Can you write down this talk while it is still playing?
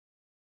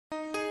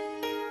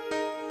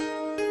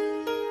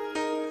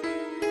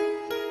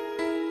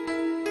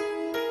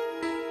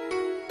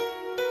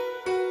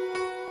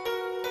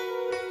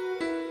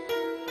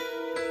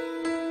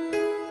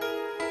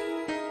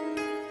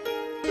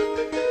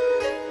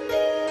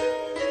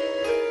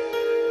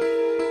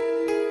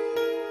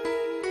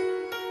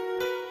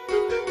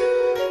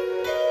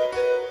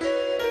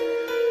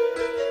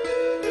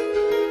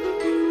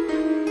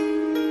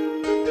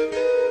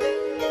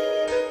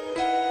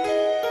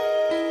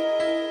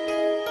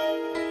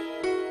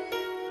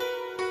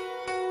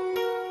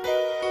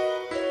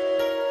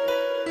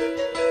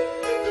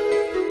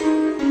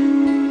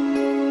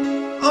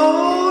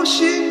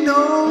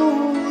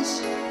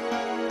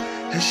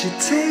She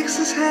takes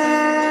his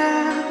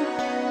hand,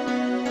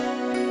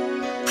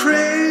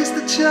 prays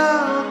the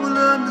child will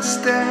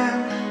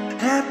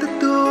understand. At the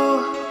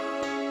door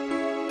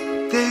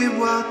they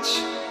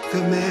watch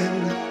the men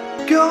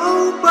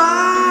go by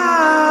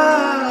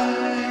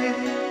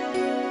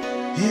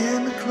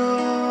in the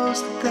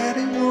clothes that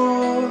daddy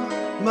wore,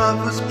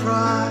 mother's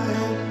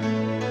pride.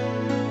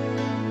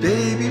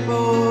 Baby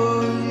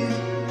boy,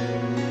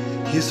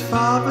 his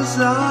father's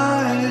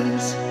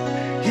eyes.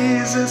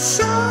 He's a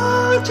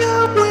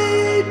soldier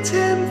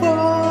waiting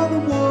for the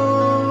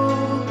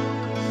war.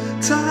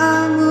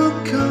 Time will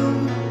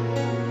come,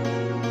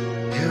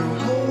 he'll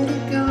hold a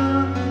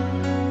gun,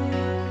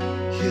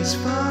 his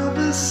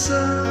father's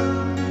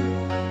son.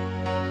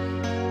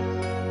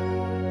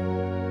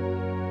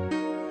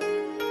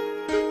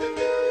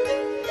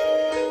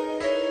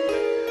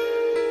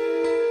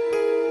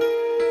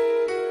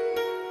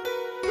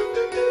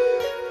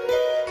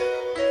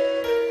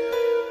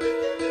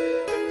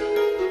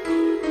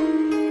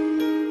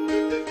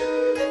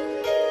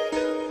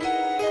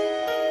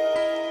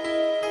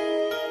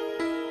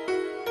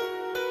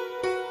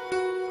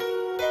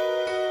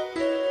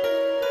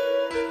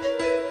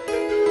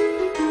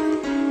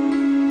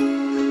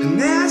 And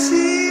as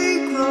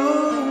he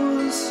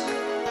grows,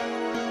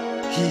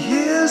 he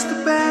hears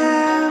the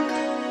band,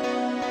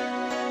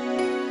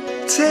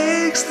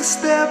 takes the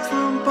step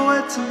from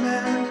boy to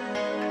man.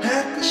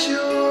 At the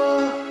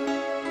shore,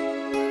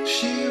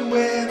 she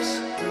waves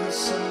her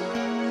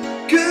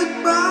son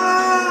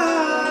goodbye,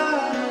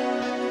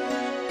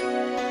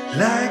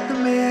 like the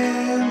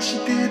man she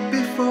did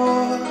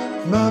before,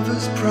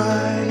 mother's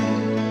pride.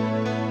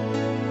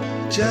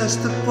 Just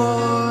a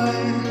boy,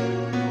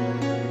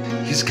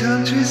 his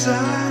country's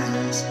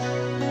eyes.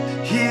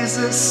 He's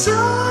a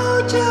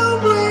soldier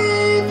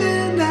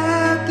waving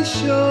at the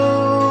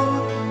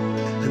shore,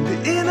 and the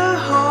inner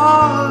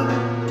heart,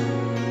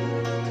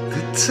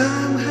 the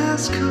time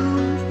has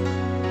come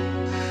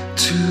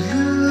to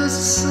lose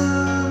a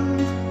son.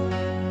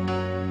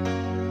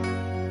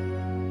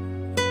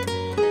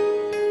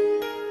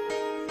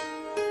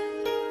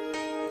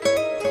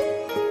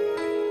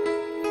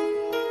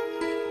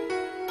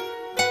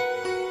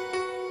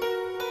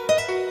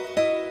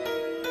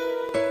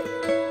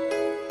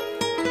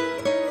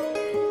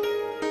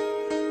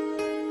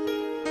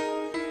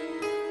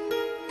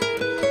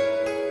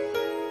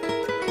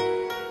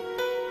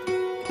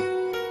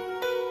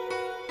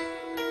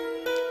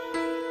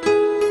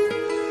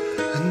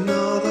 And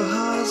all the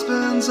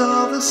husbands,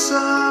 all the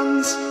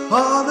sons,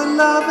 all the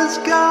love is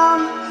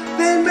gone.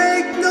 They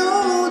make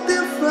no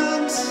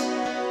difference,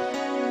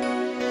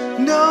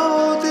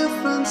 no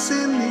difference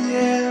in the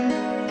end.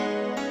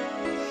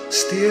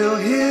 Still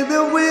hear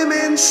the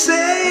women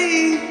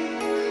say,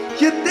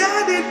 your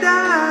daddy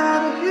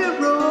died a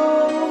hero.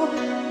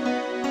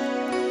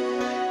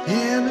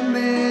 In the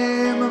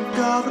name of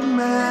God and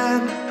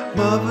man,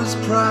 mother's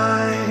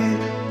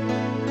pride.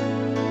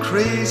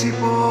 Crazy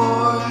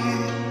boy,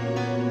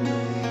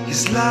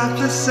 his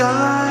lifeless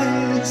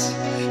eyes.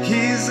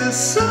 He's a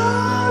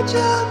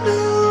soldier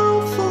now.